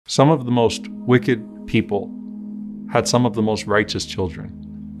Some of the most wicked people had some of the most righteous children.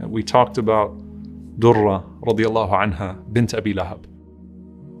 And we talked about Durra radiallahu anha bint Abi Lahab.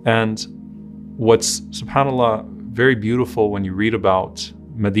 And what's, subhanAllah, very beautiful when you read about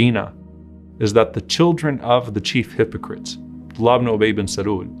Medina is that the children of the chief hypocrites, Abdullah ibn Ubay bin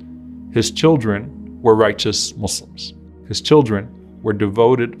Salul, his children were righteous Muslims. His children were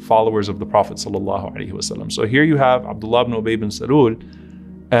devoted followers of the Prophet ﷺ. So here you have Abdullah ibn Ubay bin Salul,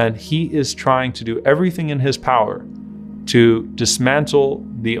 and he is trying to do everything in his power to dismantle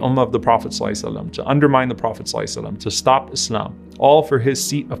the ummah of the Prophet ﷺ, to undermine the Prophet ﷺ, to stop Islam, all for his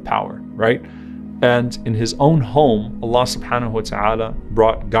seat of power, right? And in his own home, Allah subhanahu wa ta'ala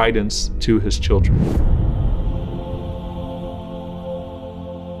brought guidance to his children.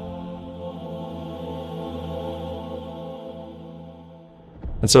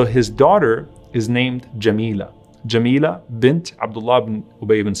 And so his daughter is named Jamila. Jamila bint Abdullah ibn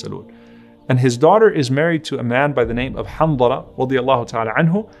Ubay bin Salul. And his daughter is married to a man by the name of Hanzala radiyallahu ta'ala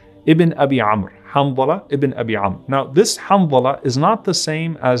anhu ibn Abi Amr. Hanzala ibn Abi Amr. Now this Hanzala is not the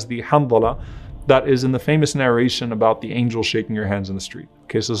same as the Hanzala that is in the famous narration about the angel shaking your hands in the street.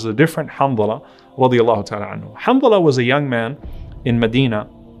 Okay, so this is a different Hanzala radiyallahu ta'ala anhu. Hanzala was a young man in Medina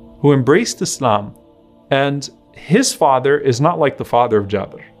who embraced Islam, and his father is not like the father of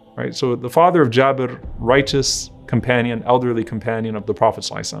Jabir, right? So the father of Jabir, righteous companion, elderly companion of the Prophet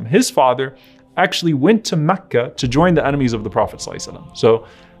ﷺ, his father actually went to Mecca to join the enemies of the Prophet ﷺ. So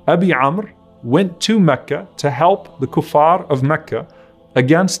Abi Amr went to Mecca to help the kuffar of Mecca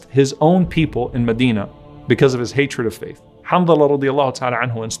against his own people in Medina because of his hatred of faith. Hanzala radiallahu ta'ala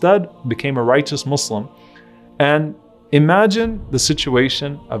anhu instead became a righteous Muslim. And imagine the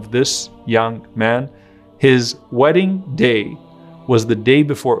situation of this young man. His wedding day was the day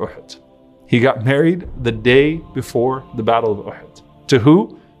before Uhud. He got married the day before the Battle of Uhud. To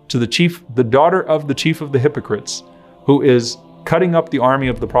who? To the daughter of the chief of the hypocrites, who is cutting up the army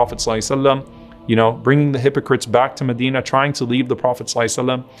of the Prophet ﷺ, bringing the hypocrites back to Medina, trying to leave the Prophet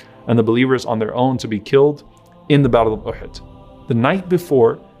ﷺ and the believers on their own to be killed in the Battle of Uhud. The night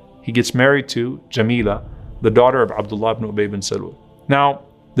before, he gets married to Jamila, the daughter of Abdullah ibn Ubay bin Salul. Now,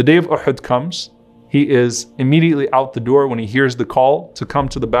 the day of Uhud comes. He is immediately out the door when he hears the call to come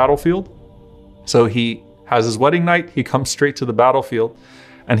to the battlefield. So he has his wedding night, he comes straight to the battlefield,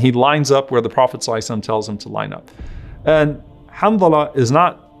 and he lines up where the Prophet ﷺ tells him to line up. And Hanzala is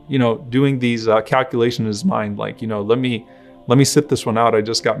not, doing these calculations in his mind, like, let me sit this one out, I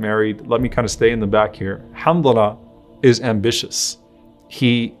just got married, let me kind of stay in the back here. Hanzala is ambitious.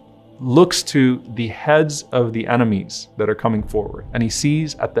 He looks to the heads of the enemies that are coming forward, and he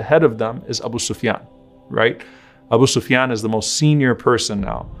sees at the head of them is Abu Sufyan, right? Abu Sufyan is the most senior person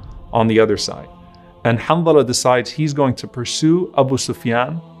now on the other side. And Hanzala decides he's going to pursue Abu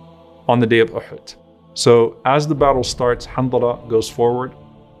Sufyan on the day of Uhud. So as the battle starts, Hanzala goes forward,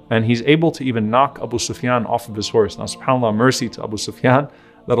 and he's able to even knock Abu Sufyan off of his horse. Now, subhanAllah, mercy to Abu Sufyan,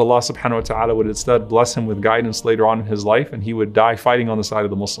 that Allah subhanahu wa ta'ala would instead bless him with guidance later on in his life, and he would die fighting on the side of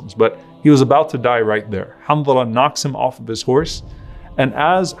the Muslims. But he was about to die right there. Hanzala knocks him off of his horse, and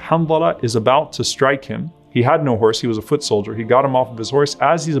as Hanzala is about to strike him, he had no horse, he was a foot soldier, he got him off of his horse.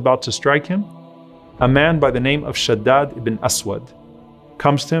 As he's about to strike him, a man by the name of Shaddad ibn Aswad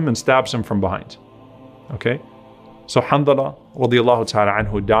comes to him and stabs him from behind. Okay? So Hanzala radiallahu ta'ala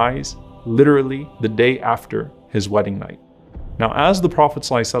anhu dies literally the day after his wedding night. Now, as the Prophet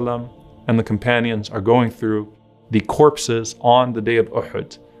ﷺ and the companions are going through the corpses on the day of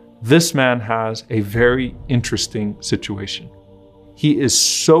Uhud, this man has a very interesting situation. He is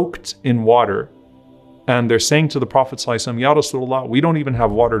soaked in water, and they're saying to the Prophet ﷺ, Ya Rasulullah, we don't even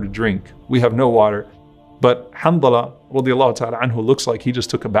have water to drink. We have no water. But Hanzala radiallahu ta'ala anhu looks like he just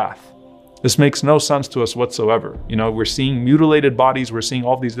took a bath. This makes no sense to us whatsoever. We're seeing mutilated bodies, we're seeing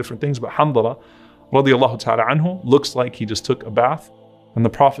all these different things, but Hanzala radiallahu ta'ala anhu looks like he just took a bath. And the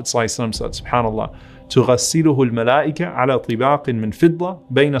Prophet ﷺ said, subhanAllah, تُغَسِّلُهُ الْمَلَائِكَ عَلَى طِبَاقٍ مِّن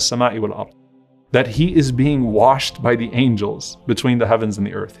فِضَّةٍ بَيْنَ السَّمَاءِ وَالْأَرْضِ. That he is being washed by the angels between the heavens and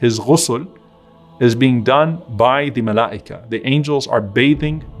the earth. His ghusl is being done by the malaika. The angels are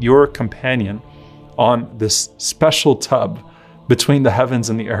bathing your companion on this special tub between the heavens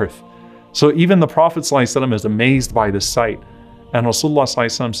and the earth. So even the Prophet ﷺ is amazed by this sight. And Rasulullah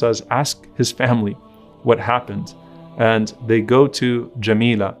ﷺ says, ask his family what happened. And they go to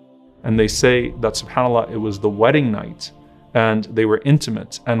Jamila and they say that, subhanAllah, it was the wedding night and they were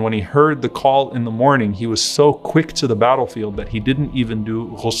intimate. And when he heard the call in the morning, he was so quick to the battlefield that he didn't even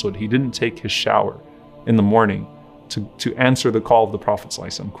do ghusl. He didn't take his shower in the morning to answer the call of the Prophet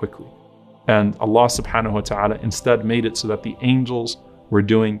ﷺ quickly. And Allah subhanahu wa ta'ala instead made it so that the angels were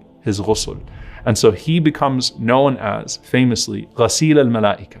doing his ghusl. And so he becomes known as, famously, Ghasil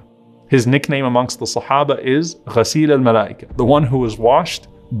al-Malaika. His nickname amongst the Sahaba is Ghasil al-Malaika, the one who was washed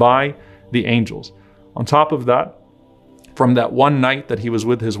by the angels. On top of that, from that one night that he was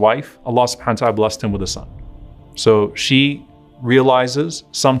with his wife, Allah subhanahu wa ta'ala blessed him with a son. So she realizes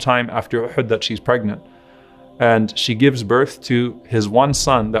sometime after Uhud that she's pregnant, and she gives birth to his one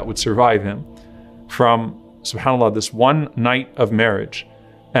son that would survive him from, subhanAllah, this one night of marriage.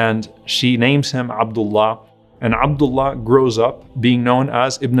 And she names him Abdullah, and Abdullah grows up being known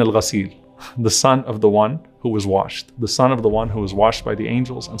as Ibn al-Ghasil, the son of the one who was washed, the son of the one who was washed by the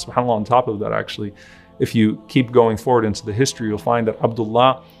angels. And subhanAllah, on top of that, actually, if you keep going forward into the history, you'll find that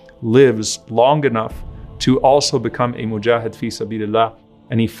Abdullah lives long enough to also become a mujahid fi sabilillah,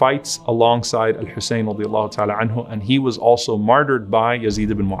 and he fights alongside Al-Hussein radiallahu ta'ala anhu, and he was also martyred by Yazid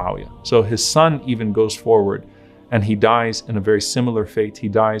ibn Muawiyah. So his son even goes forward and he dies in a very similar fate. He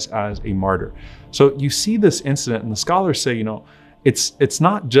dies as a martyr. So you see this incident, and the scholars say, it's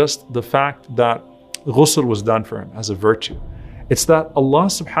not just the fact that ghusl was done for him as a virtue. It's that Allah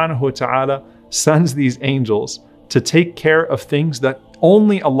subhanahu wa ta'ala sends these angels to take care of things that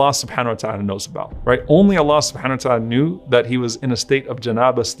only Allah subhanahu wa ta'ala knows about, right? Only Allah subhanahu wa ta'ala knew that he was in a state of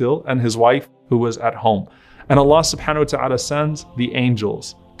janaba still, and his wife who was at home. And Allah subhanahu wa ta'ala sends the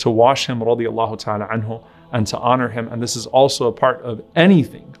angels to wash him radiallahu ta'ala anhu and to honor him. And this is also a part of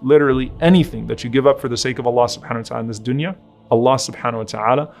anything, literally anything that you give up for the sake of Allah subhanahu wa ta'ala in this dunya, Allah subhanahu wa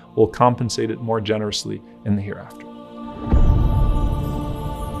ta'ala will compensate it more generously in the hereafter.